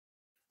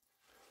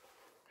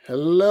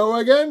Hello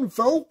again,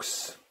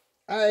 folks.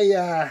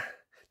 The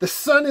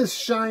sun is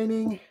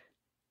shining.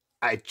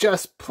 I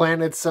just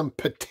planted some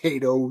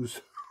potatoes.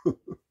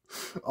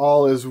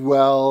 All is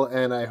well,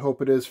 and I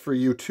hope it is for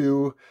you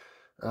too.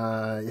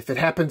 If it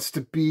happens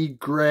to be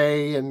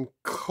gray and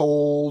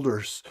cold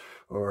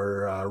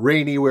or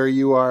rainy where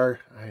you are,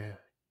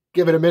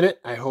 give it a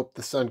minute. I hope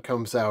the sun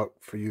comes out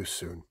for you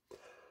soon.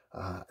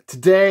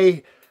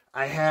 Today,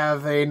 I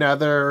have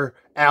another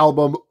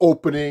album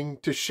opening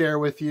to share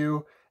with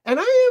you. And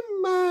I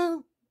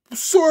am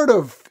sort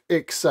of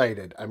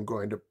excited, I'm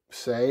going to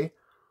say.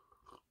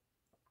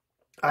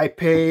 I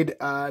paid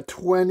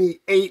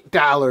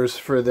 $28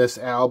 for this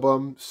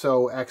album,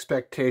 so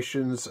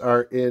expectations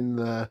are in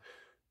the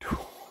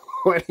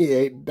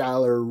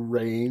 $28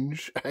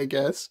 range, I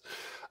guess.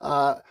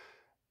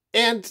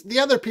 And the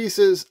other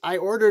pieces, I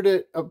ordered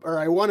it, or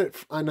I won it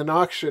on an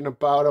auction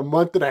about a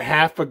month and a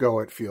half ago,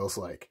 it feels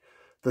like.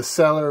 The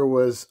seller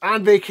was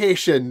on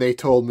vacation, they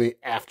told me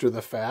after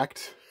the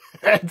fact.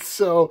 And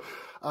so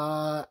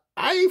I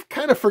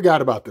kind of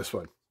forgot about this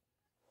one.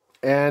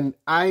 And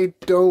I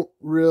don't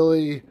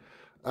really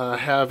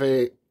have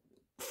a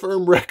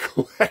firm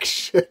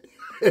recollection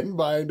in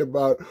mind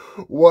about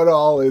what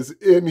all is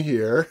in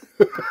here.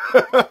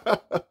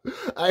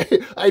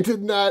 I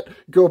did not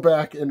go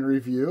back and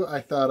review. I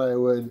thought I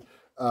would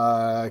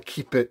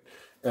keep it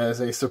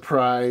as a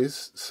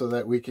surprise so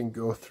that we can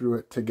go through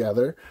it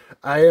together.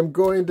 I am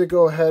going to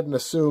go ahead and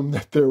assume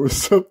that there was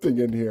something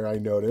in here I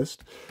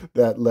noticed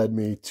that led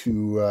me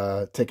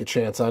to take a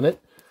chance on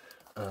it.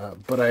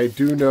 But I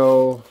do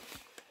know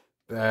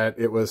that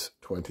it was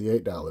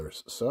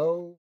 $28.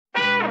 So...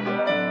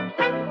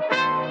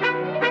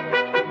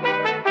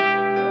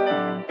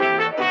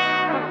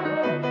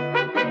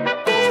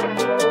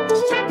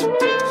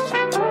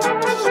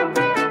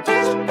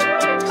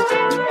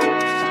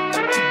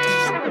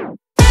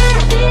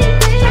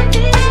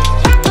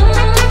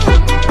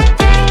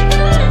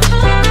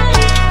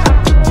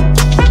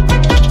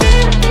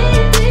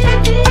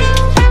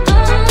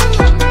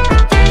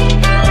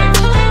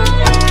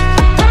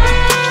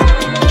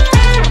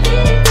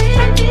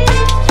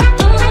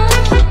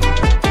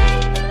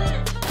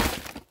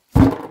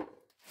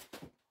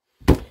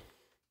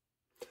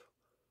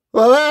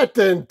 Well, that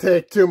didn't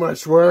take too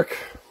much work.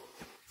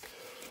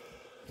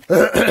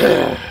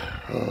 Okay.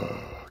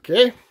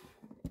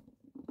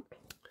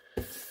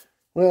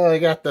 Well, I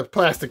got the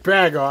plastic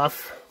bag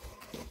off.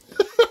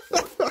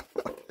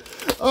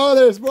 Oh,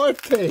 there's more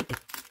tape.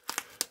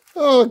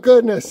 Oh,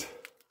 goodness.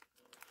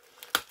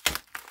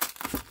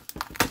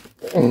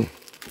 Oh,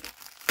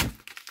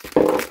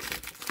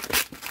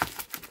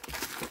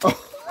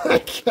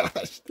 my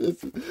gosh.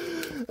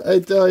 I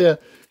tell you.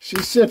 She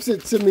ships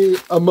it to me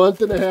a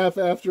month and a half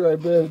after I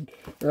win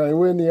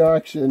the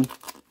auction.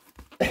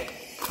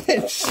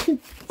 And she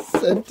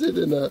sent it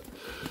in a...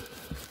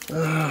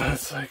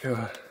 it's like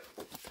a...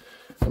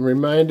 I'm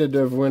reminded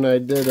of when I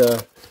did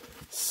a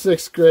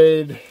 6th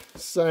grade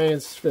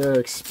science fair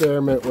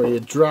experiment where you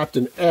dropped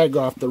an egg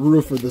off the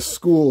roof of the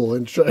school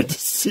and tried to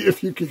see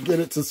if you could get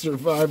it to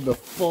survive the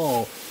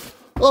fall.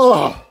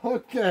 Oh,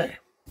 okay.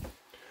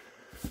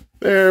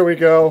 There we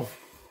go.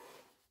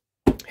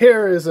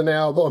 Here is an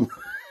album.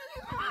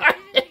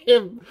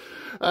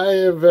 I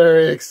am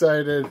very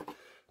excited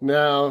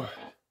now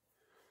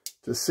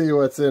to see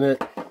what's in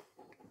it.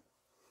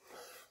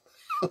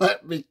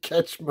 Let me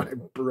catch my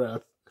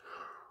breath.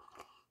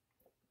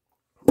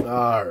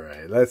 All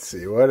right, let's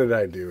see. What did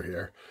I do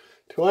here?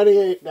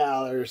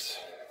 $28.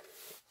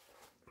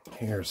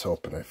 Here's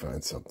hoping I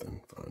find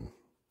something fun.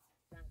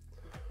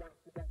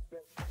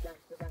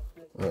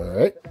 All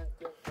right.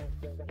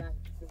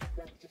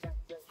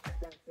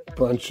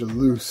 Bunch of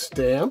loose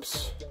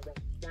stamps.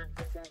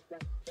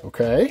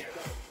 Okay.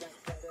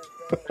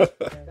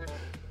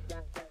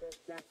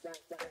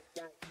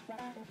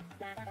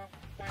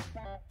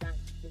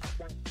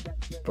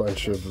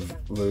 Bunch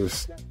of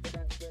loose,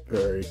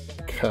 very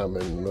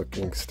common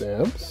looking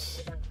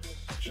stamps.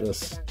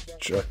 Just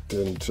chucked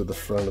into the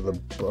front of the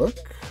book.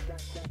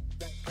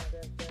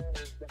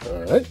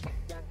 Alright.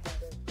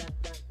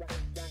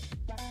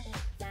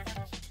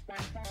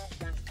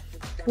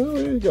 Well,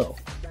 there you go.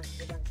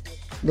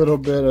 Little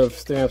bit of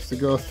stamps to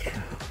go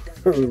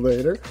through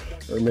later.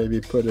 Or maybe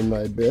put in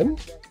my bin.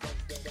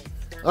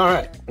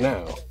 Alright,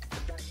 now.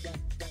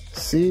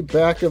 See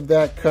back of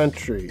that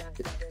country.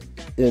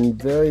 In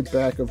very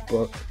back of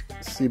book.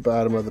 See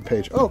bottom of the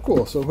page. Oh,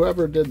 cool. So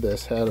whoever did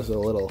this has a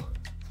little...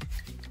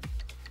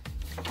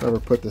 Whoever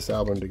put this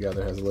album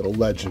together has a little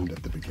legend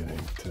at the beginning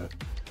to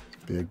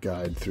be a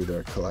guide through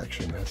their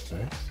collection. That's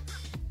nice.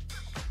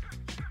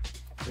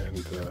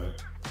 And,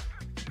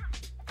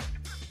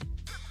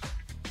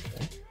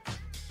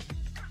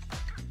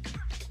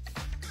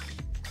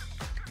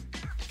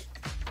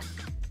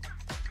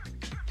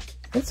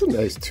 that's a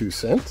nice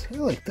 2-cent. I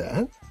like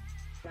that.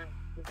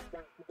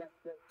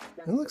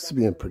 It looks to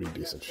be in pretty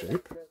decent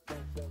shape. I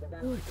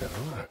like that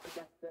a lot.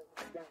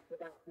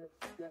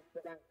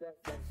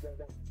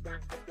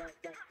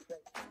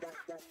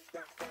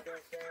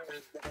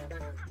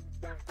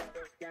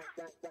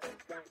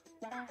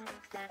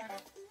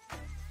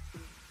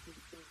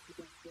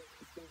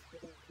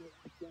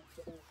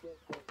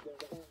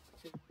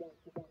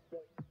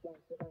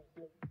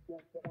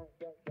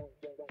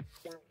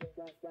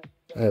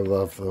 I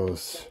love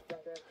those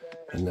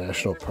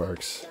national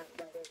parks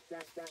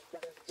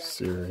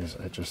series.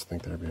 I just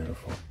think they're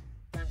beautiful.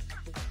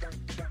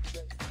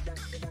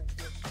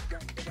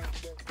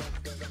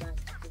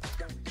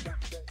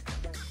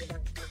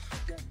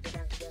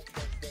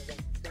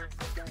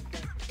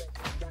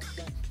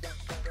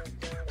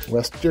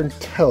 Western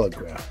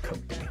Telegraph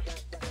Company.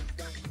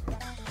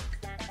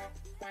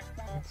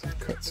 Some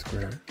cut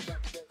squares.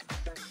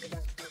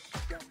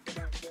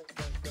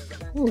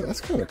 Ooh,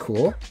 that's kind of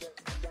cool.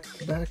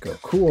 Tobacco.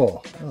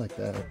 Cool. I like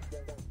that.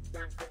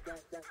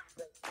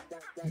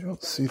 You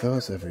don't see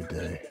those every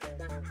day.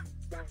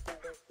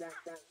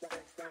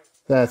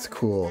 That's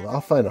cool.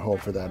 I'll find a home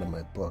for that in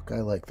my book.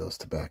 I like those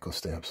tobacco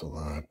stamps a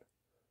lot.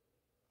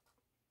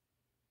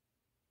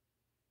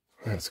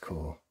 That's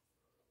cool.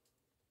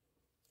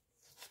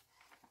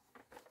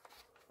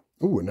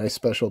 Ooh, a nice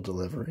special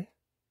delivery.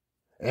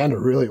 And a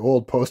really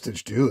old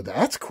postage due.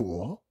 That's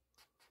cool.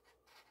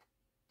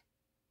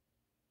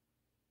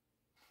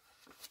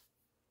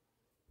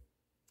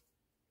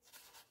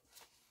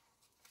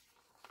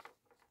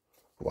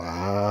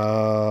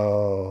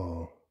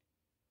 Wow.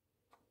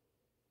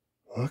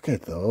 Look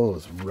at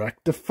those.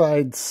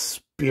 Rectified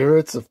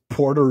Spirits of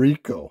Puerto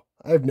Rico.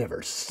 I've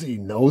never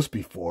seen those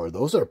before.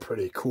 Those are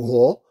pretty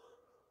cool.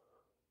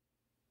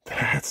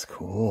 That's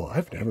cool.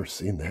 I've never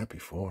seen that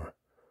before.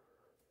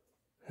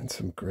 And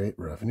some great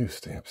revenue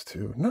stamps,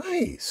 too.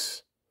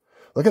 Nice.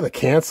 Look at the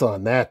cancel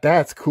on that.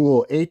 That's cool.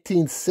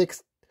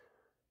 1860.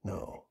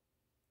 No.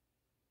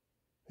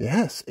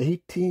 Yes,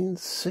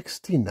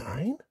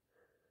 1869?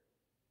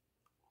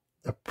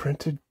 A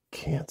printed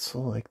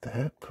cancel like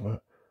that.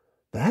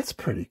 That's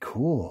pretty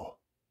cool.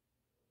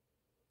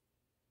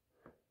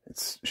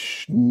 It's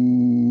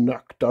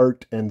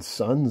Schnuckdart and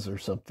Sons or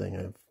something.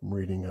 I'm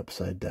reading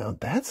upside down.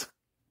 That's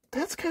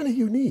kind of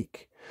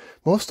unique.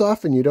 Most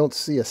often you don't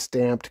see a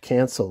stamped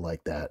cancel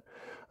like that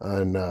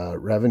on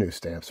revenue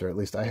stamps, or at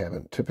least I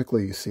haven't.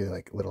 Typically you see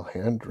like little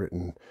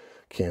handwritten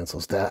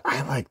cancels.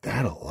 I like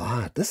that a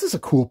lot. This is a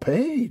cool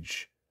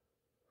page.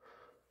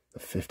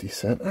 The 50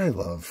 cent. I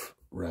love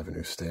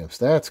revenue stamps.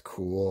 That's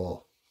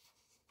cool.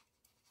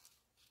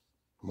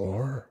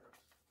 More.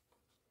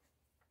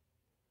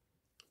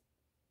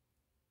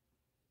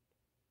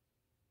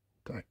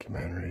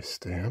 Documentary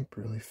stamp,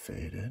 really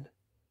faded.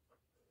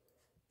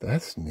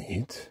 That's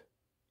neat.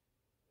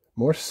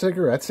 More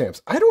cigarette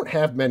stamps. I don't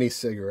have many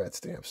cigarette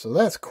stamps, so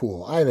that's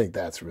cool. I think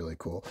that's really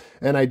cool.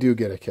 And I do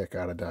get a kick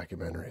out of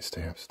documentary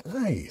stamps.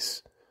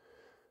 Nice.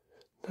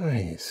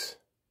 Nice.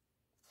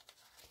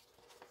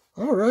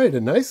 All right, a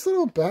nice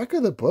little back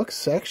of the book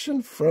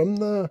section from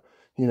the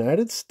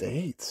United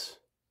States.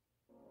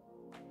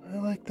 I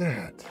like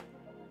that.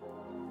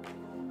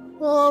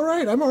 Well, all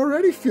right, I'm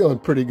already feeling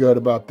pretty good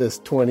about this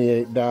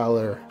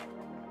 $28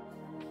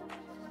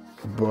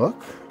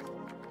 book.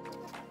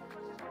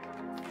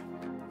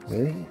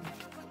 Maybe.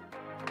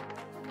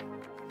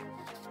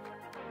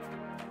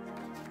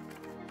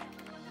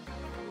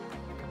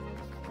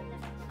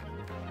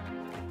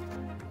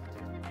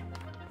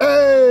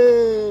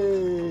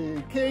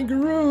 Hey!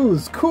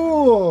 Kangaroos!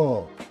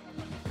 Cool!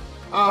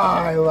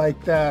 I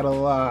like that a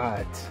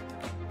lot.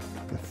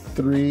 The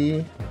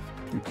 3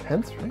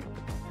 pence, right?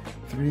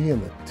 3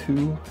 and the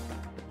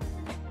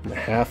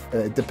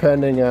 2.5,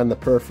 depending on the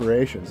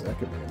perforations. That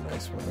could be a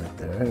nice one right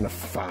there. And a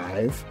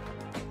 5.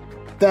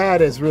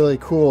 That is really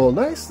cool.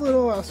 Nice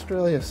little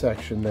Australia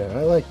section there.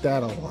 I like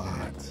that a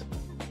lot.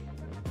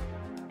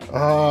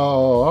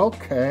 Oh,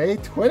 okay.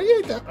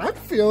 28. I'm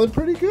feeling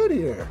pretty good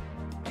here.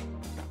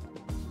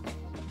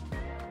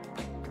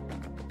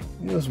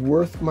 It was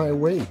worth my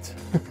wait.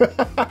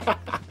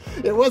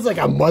 It was like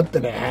a month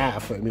and a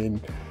half. I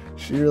mean,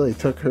 she really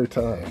took her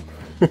time.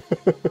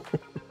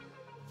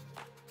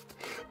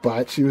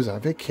 But she was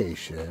on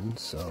vacation,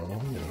 so,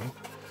 you know,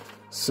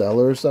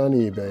 sellers on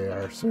eBay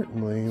are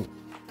certainly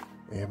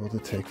able to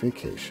take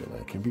vacation.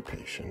 I can be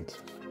patient.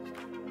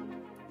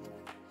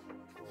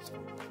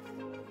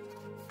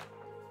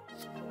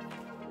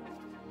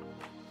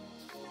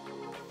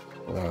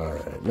 All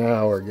right,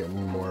 now we're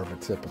getting more of a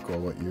typical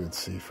what you would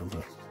see from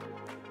a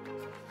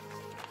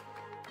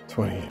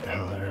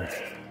 $28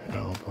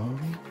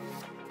 album.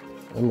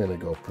 I'm going to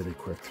go pretty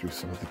quick through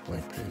some of the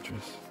blank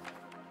pages.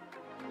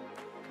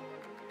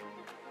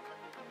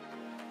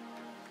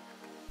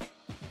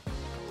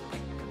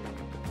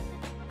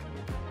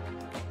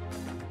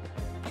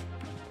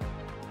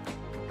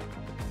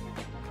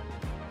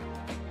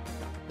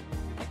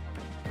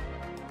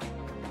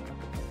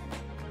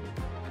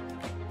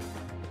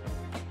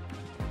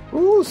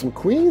 Ooh, some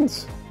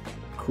queens.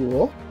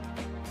 Cool.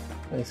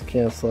 Nice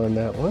cancel on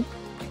that one.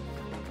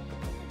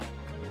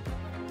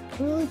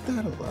 I like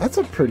that a lot. That's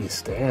a pretty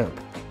stamp.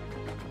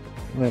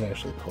 I might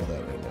actually pull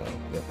that right now.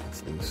 Yep,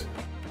 it's loose.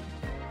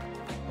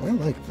 I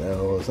like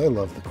those. I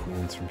love the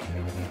queens from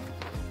Canada.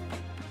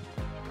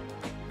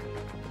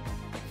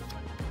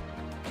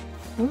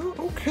 Well,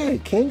 okay.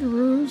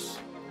 Kangaroos,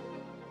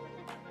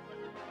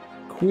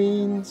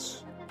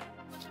 queens,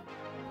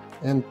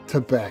 and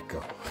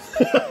tobacco.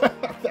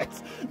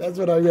 That's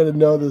what I'm going to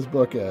know this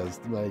book as.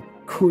 My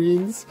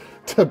Queens,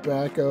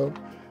 Tobacco,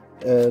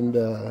 and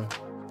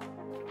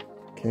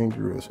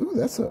Kangaroos. Ooh,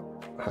 that's a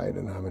high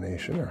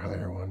denomination or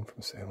higher one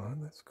from Ceylon.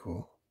 That's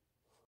cool.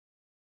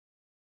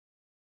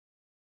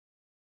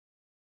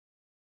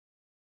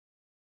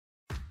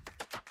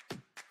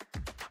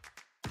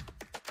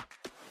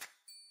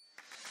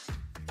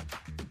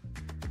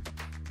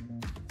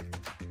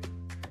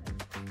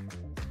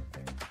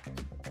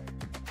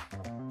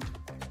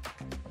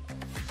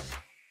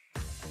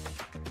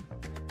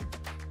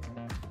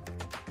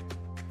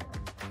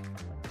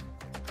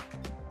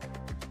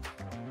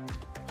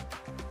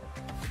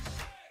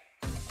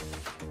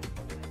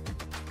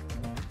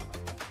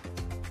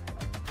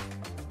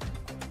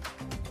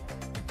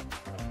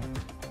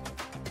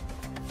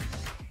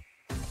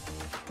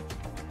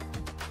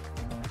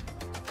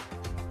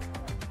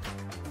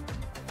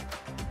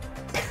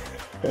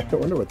 I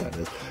wonder what that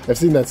is. I've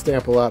seen that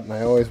stamp a lot, and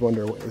I always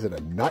wonder, is it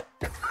a nut?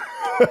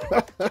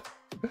 I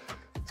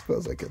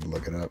suppose I could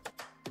look it up.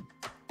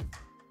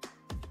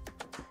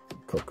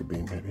 Cocoa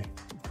bean, maybe.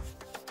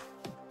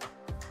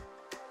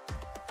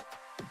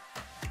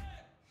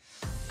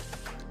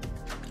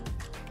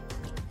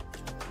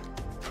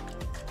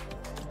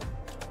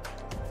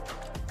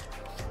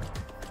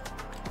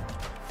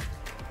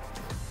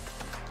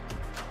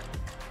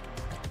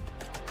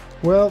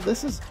 Well,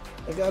 this is,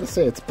 I gotta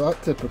say, it's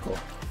about typical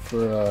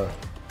for,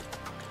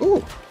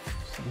 ooh,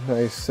 some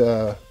nice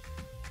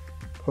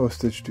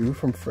postage due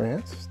from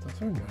France.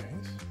 Those are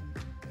nice.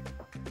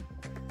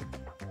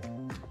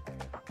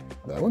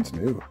 That one's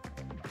new.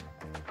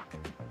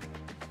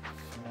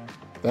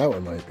 That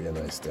one might be a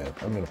nice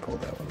stamp. I'm gonna pull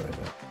that one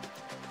right now.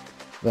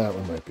 That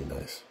one might be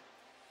nice.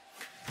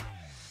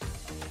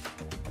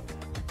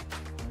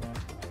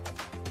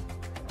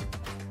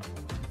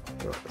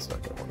 Oh, it's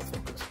not gonna want to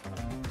focus.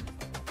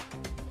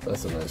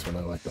 That's a nice one.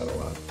 I like that a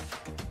lot.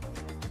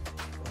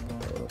 Put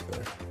that one up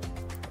there.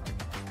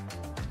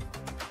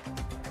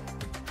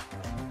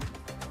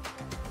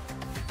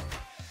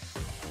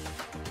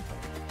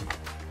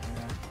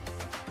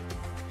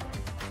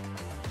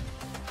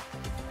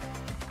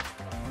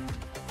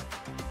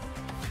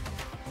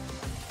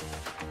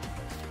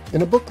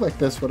 In a book like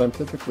this, what I'm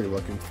typically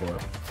looking for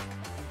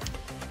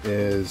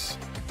is,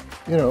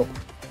 you know,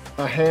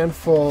 a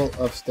handful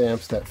of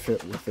stamps that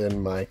fit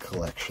within my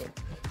collection.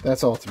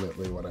 That's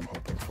ultimately what I'm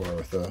hoping for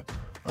with a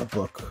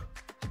book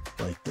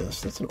like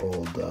this. That's an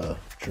old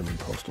German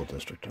postal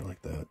district. I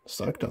like that.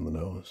 Sucked on the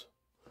nose.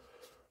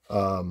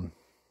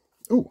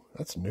 Ooh,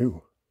 that's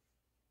new.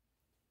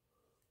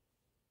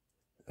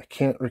 I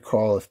can't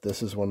recall if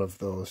this is one of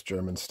those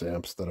German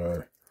stamps that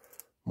are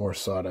more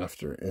sought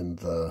after in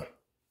the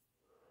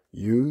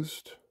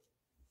used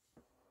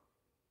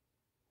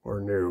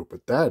or new,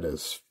 but that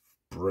is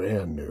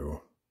brand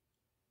new.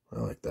 I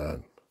like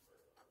that.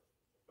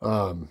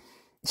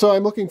 So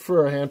I'm looking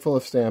for a handful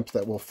of stamps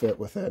that will fit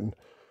within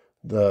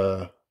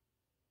the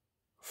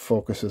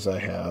focuses I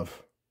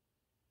have.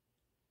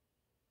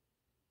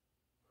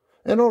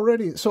 And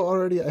already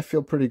I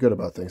feel pretty good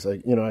about things.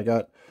 Like, you know, I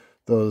got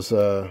those,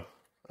 I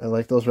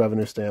like those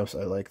revenue stamps.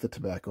 I like the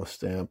tobacco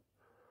stamp.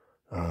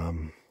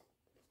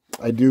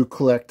 I do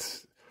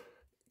collect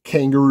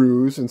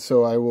kangaroos, and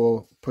so I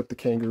will put the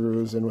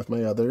kangaroos in with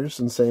my others,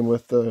 and same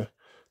with the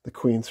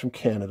queens from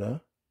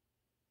Canada.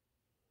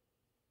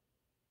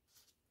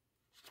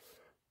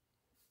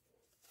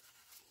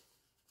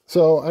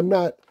 So I'm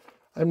not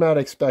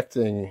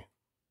expecting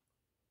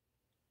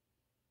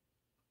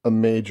a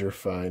major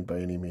find by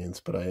any means,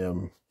 but I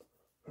am.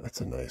 That's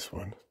a nice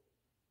one.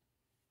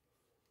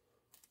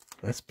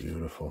 That's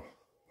beautiful.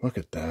 Look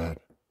at that.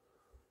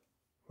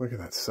 Look at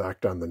that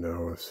socked on the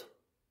nose.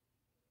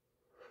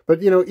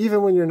 But, you know,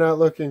 even when you're not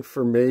looking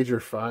for major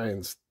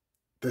finds,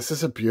 this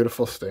is a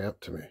beautiful stamp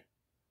to me.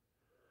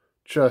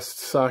 Just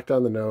socked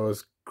on the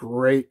nose,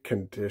 great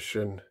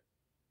condition.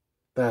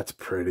 That's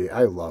pretty.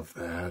 I love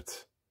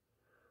that.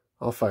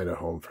 I'll find a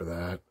home for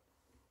that.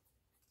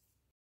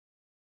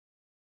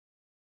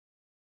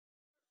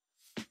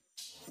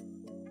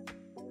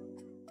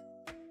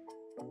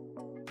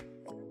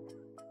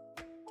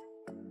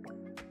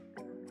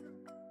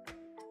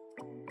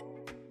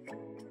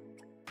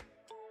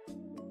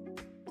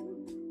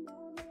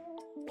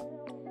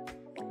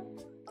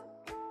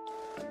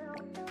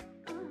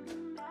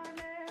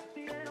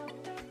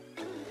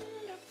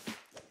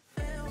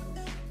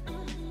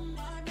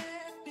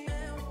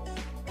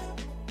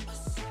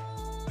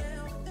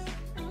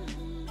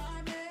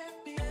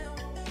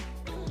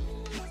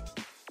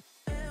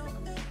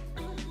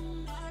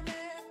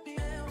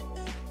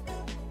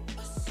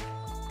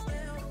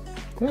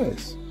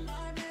 Nice.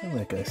 I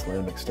like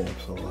Icelandic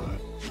stamps a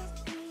lot.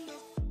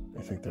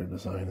 I think their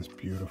design is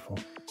beautiful.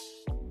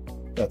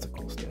 That's a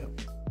cool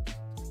stamp.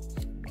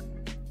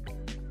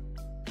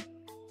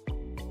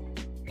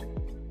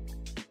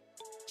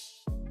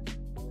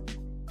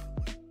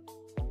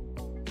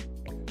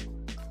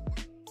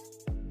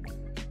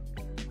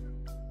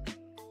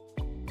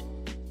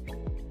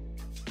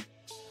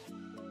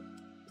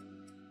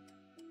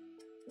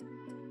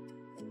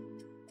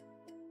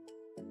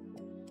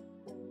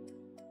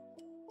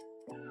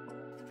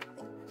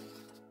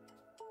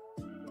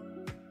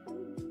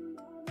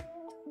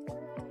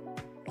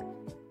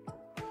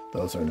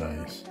 Those are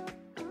nice.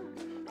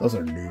 Those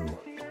are new.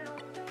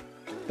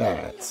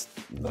 That's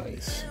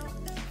nice.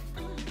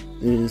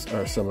 These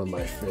are some of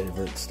my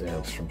favorite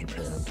stamps from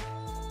Japan.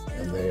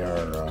 And they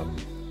are,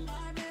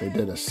 they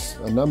did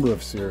a number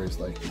of series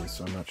like these,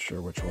 so I'm not sure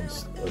which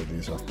ones are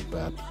these off the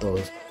bat. But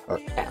those are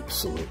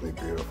absolutely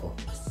beautiful.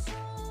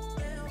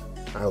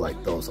 I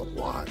like those a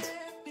lot.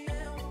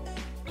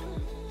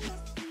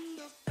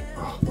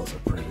 Oh, those are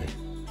pretty.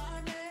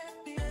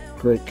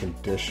 Great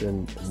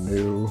condition,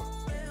 new.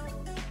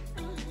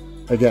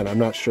 Again, I'm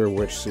not sure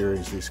which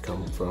series these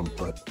come from,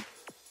 but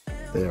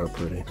they are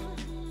pretty.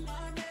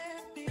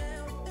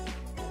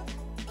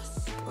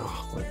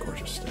 Oh, what a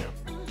gorgeous stamp.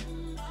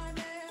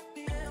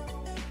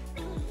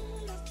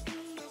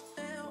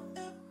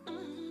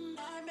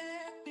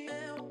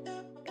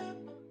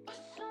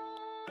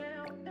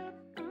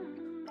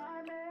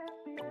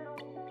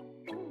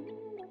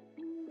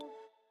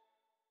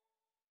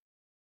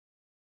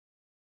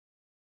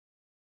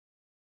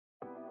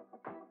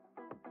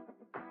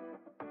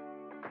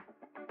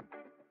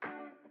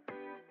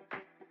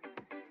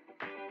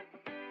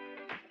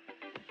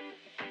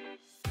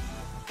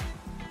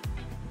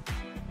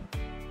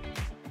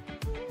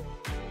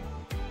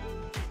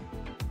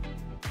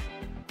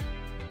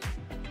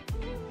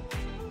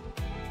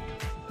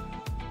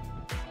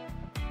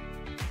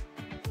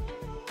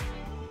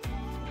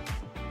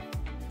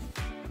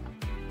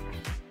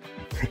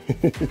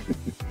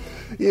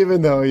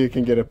 Even though you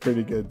can get a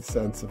pretty good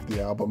sense of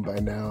the album by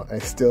now, I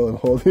still am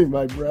holding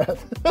my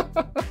breath.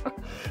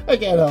 I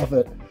can't help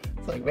it.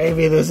 It's like,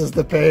 maybe this is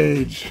the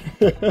page.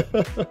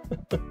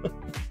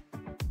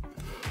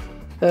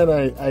 And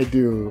I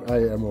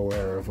am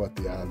aware of what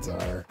the odds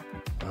are.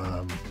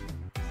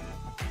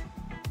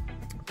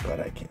 But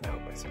I can't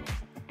help myself.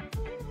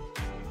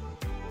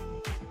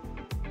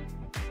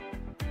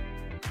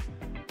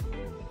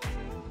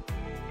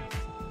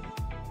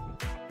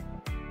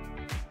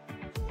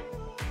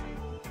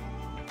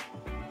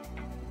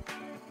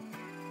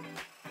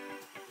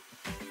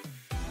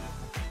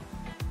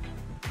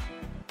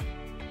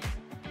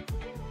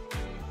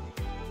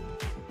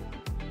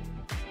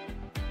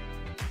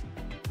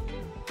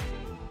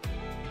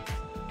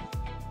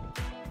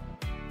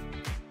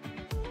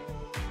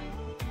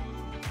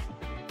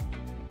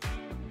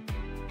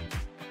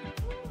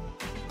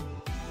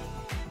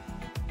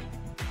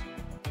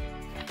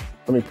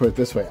 Let me put it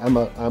this way. I'm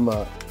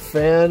a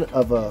fan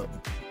of a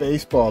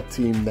baseball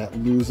team that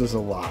loses a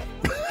lot.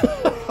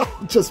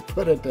 I'll just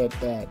put it at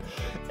that.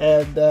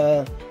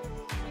 And,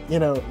 you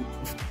know,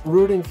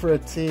 rooting for a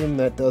team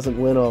that doesn't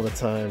win all the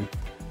time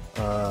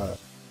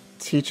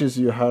teaches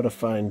you how to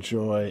find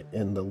joy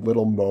in the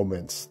little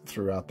moments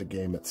throughout the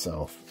game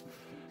itself.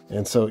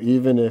 And so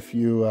even if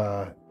you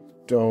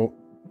don't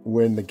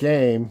win the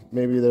game,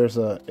 maybe there's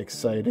a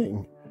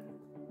exciting...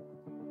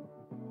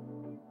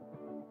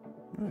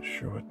 I'm not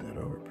sure what that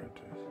overprint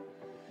is.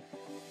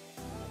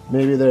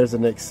 Maybe there's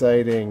an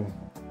exciting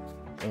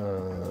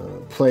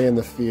play in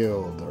the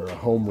field or a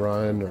home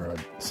run or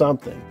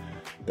something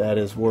that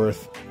is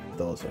worth.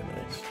 Those are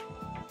nice.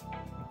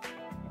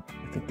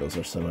 I think those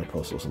are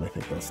semi-postals, and I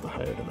think that's the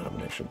higher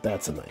denomination.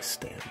 That's a nice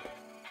stamp.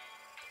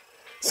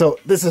 So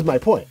this is my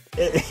point.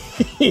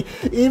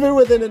 Even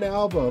within an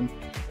album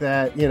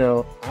that, you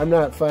know, I'm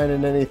not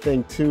finding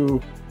anything too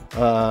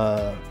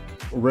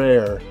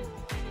rare,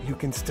 you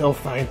can still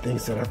find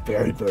things that are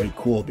very, very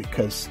cool,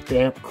 because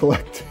stamp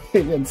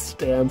collecting and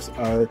stamps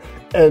are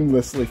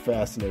endlessly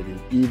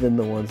fascinating, even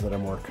the ones that are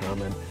more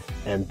common.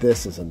 And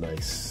this is a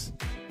nice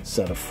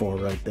set of 4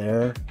 right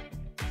there.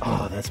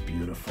 Oh, that's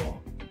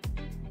beautiful.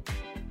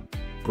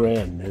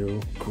 Brand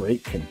new,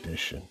 great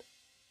condition.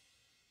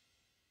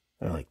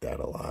 I like that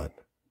a lot.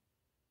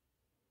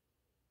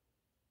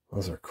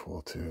 Those are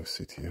cool too,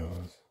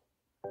 CTOs.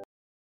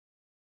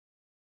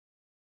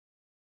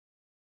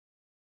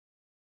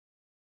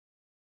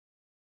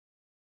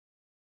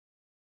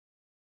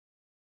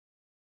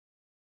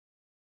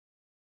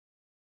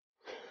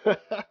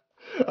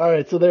 All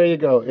right, so there you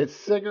go. It's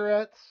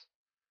cigarettes,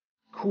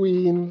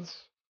 queens,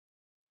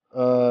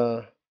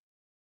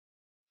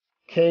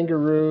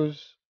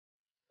 kangaroos,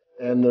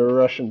 and the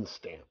Russian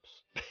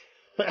stamps.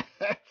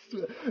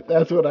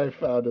 That's what I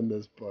found in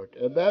this book.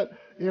 And that,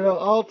 you know,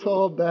 all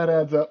told, that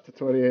adds up to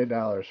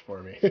 $28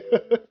 for me.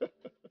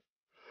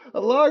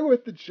 Along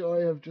with the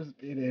joy of just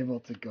being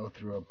able to go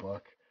through a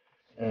book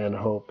and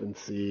hope and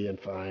see and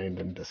find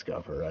and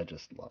discover. I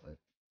just love it.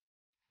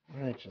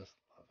 I just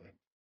love it.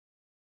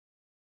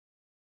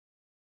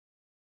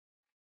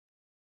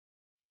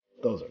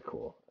 Those are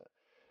cool.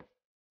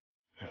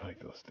 I like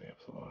those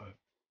stamps a lot.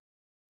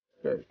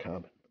 Very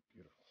common, but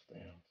beautiful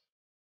stamps.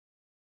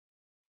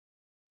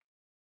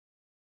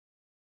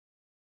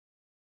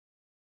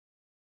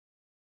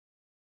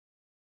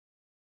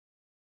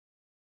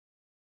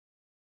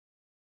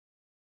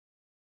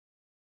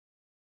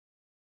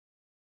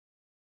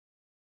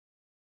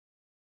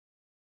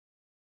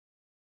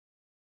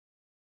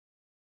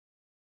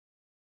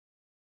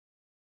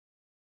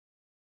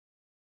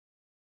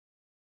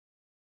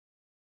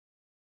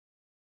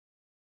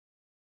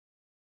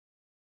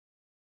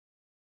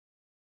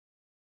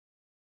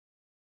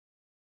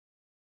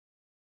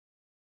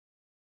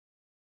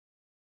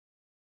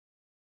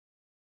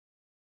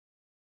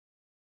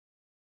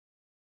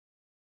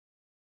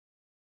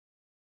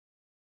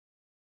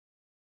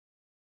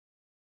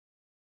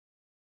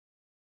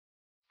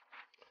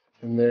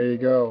 And there you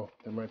go.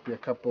 There might be a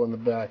couple in the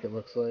back, it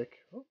looks like.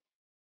 Oh,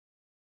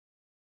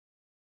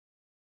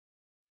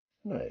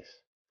 nice.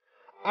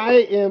 I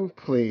am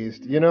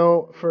pleased. You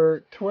know,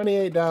 for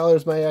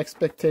 $28, my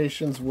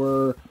expectations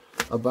were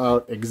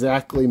about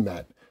exactly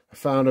met. I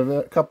found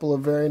a couple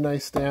of very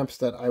nice stamps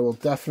that I will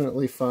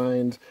definitely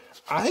find.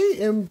 I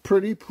am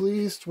pretty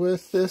pleased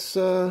with this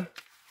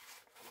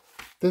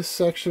this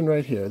section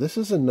right here. This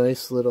is a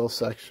nice little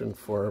section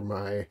for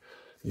my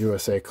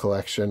USA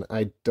collection.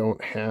 I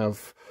don't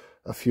have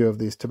a few of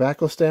these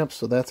tobacco stamps,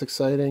 so that's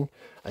exciting.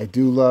 I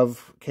do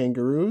love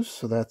kangaroos,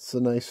 so that's a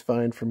nice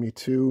find for me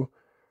too.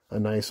 A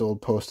nice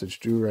old postage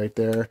due right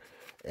there.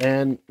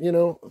 And, you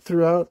know,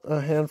 throughout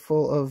a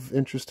handful of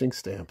interesting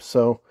stamps.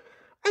 So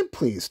I'm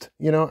pleased.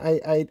 You know,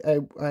 I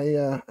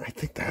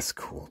think that's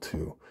cool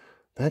too.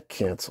 That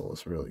cancel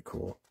is really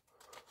cool.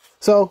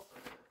 So,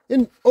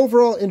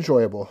 overall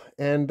enjoyable.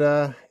 And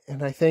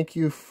I thank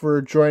you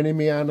for joining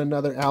me on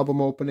another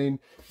album opening.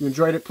 If you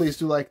enjoyed it, please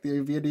do like the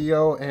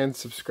video and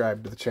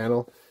subscribe to the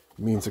channel. It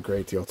means a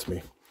great deal to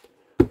me.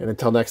 And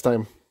until next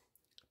time,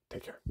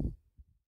 take care.